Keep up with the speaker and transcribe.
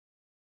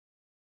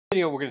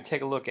Video we're going to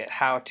take a look at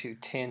how to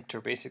tint or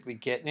basically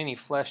get any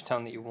flesh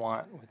tone that you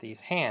want with these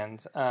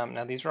hands.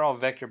 Now these are all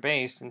vector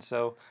based, and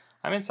so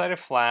I'm inside of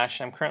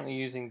Flash. I'm currently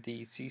using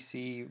the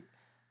CC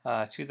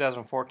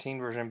 2014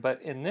 version,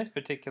 but in this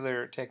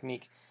particular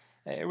technique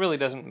it really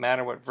doesn't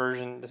matter what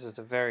version. This is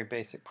a very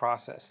basic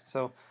process.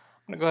 So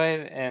I'm going to go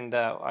ahead and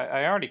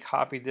I already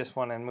copied this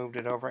one and moved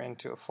it over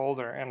into a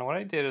folder, and what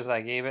I did is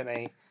I gave it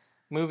a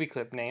movie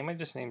clip name. I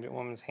just named it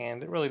Woman's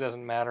Hand. It really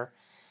doesn't matter.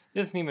 It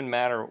doesn't even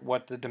matter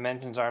what the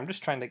dimensions are. I'm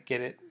just trying to get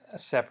it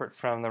separate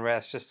from the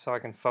rest just so I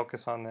can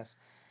focus on this.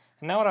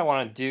 And now what I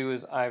want to do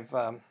is I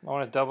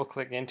want to double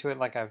click into it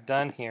like I've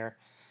done here,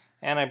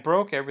 and I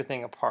broke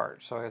everything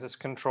apart. So this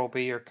Control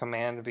B or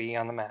Command B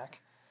on the Mac.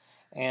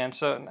 And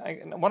so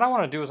what I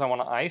want to do is I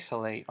want to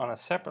isolate on a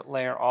separate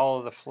layer all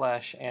of the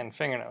flesh and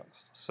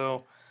fingernails.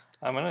 So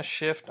I'm going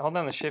to hold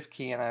down the Shift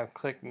key, and I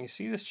click, and you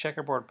see this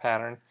checkerboard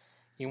pattern.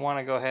 You want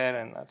to go ahead,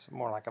 and that's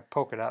more like a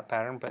polka dot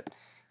pattern, but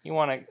you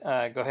want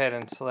to go ahead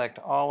and select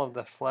all of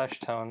the flesh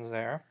tones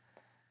there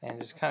and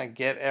just kind of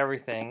get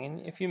everything.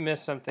 And if you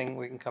miss something,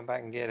 we can come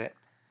back and get it.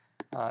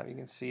 You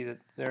can see that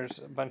there's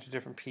a bunch of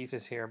different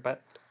pieces here,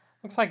 but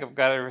looks like I've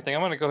got everything.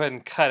 I'm going to go ahead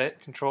and cut it,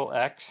 Control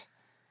X,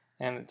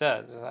 and it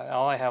does.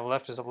 All I have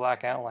left is a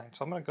black outline.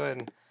 So I'm going to go ahead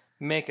and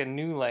make a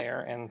new layer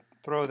and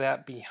throw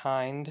that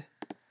behind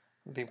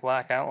the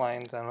black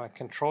outlines. I'm going to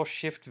Control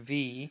Shift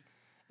V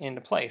into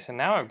place, and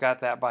now I've got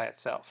that by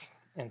itself.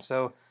 And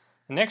so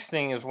the next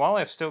thing is, while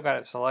I've still got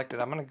it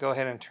selected, I'm going to go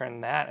ahead and turn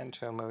that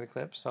into a movie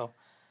clip. So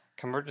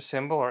convert to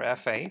symbol or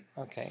F8.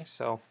 Okay,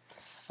 so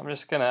I'm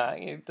just going to,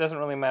 it doesn't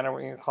really matter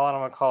what you call it. I'm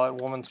going to call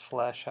it Woman's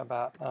Flesh. How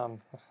about,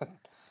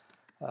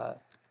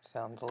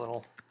 sounds a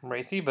little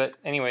racy, but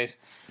anyways,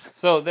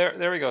 so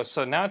there we go.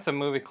 So now it's a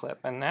movie clip.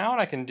 And now what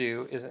I can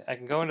do is I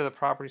can go into the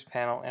properties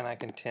panel and I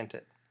can tint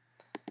it.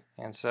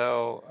 And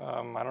so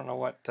I don't know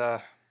what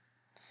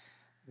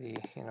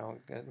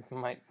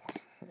might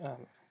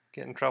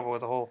get in trouble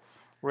with the whole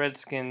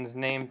Redskins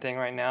name thing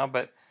right now,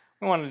 but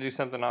we want to do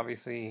something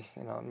obviously,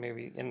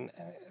 maybe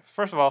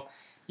first of all,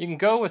 you can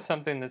go with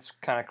something that's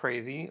kind of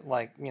crazy,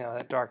 like,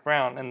 that dark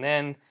brown, and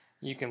then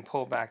you can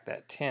pull back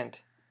that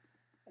tint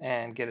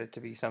and get it to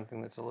be something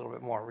that's a little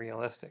bit more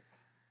realistic.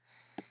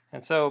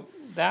 And so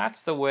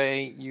that's the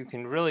way you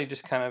can really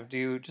just kind of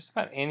do just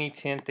about any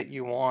tint that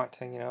you want.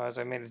 And, as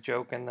I made a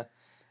joke in the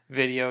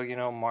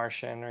video,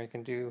 Martian, or you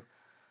can do,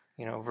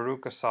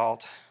 Veruca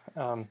Salt,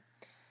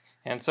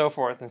 and so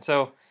forth. And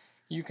so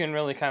you can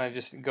really kind of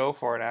just go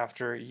for it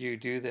after you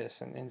do this,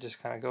 and just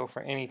kind of go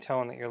for any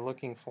tone that you're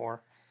looking for.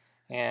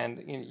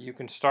 And you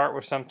can start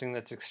with something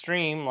that's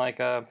extreme, like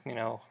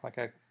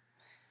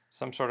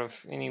some sort of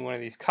any one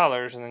of these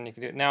colors, and then you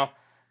can do it. Now,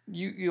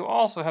 you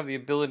also have the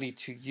ability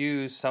to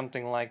use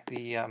something like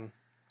the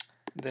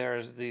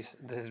there's this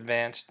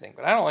advanced thing,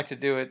 but I don't like to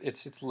do it.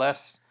 It's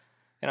less,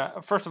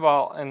 first of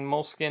all, in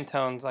most skin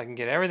tones, I can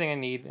get everything I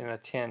need in a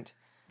tint.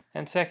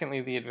 And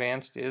secondly, the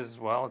advanced is,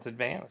 well, it's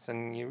advanced,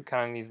 and you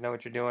kind of need to know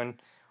what you're doing,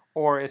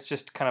 or it's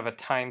just kind of a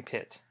time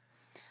pit.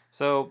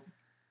 So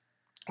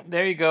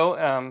there you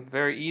go,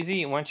 very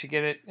easy. And once you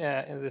get it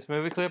in this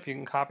movie clip, you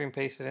can copy and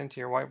paste it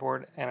into your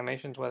whiteboard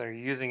animations, whether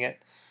you're using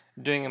it,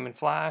 doing them in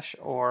Flash,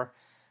 or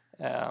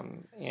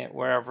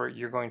wherever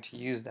you're going to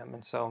use them.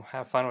 And so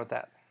have fun with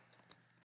that.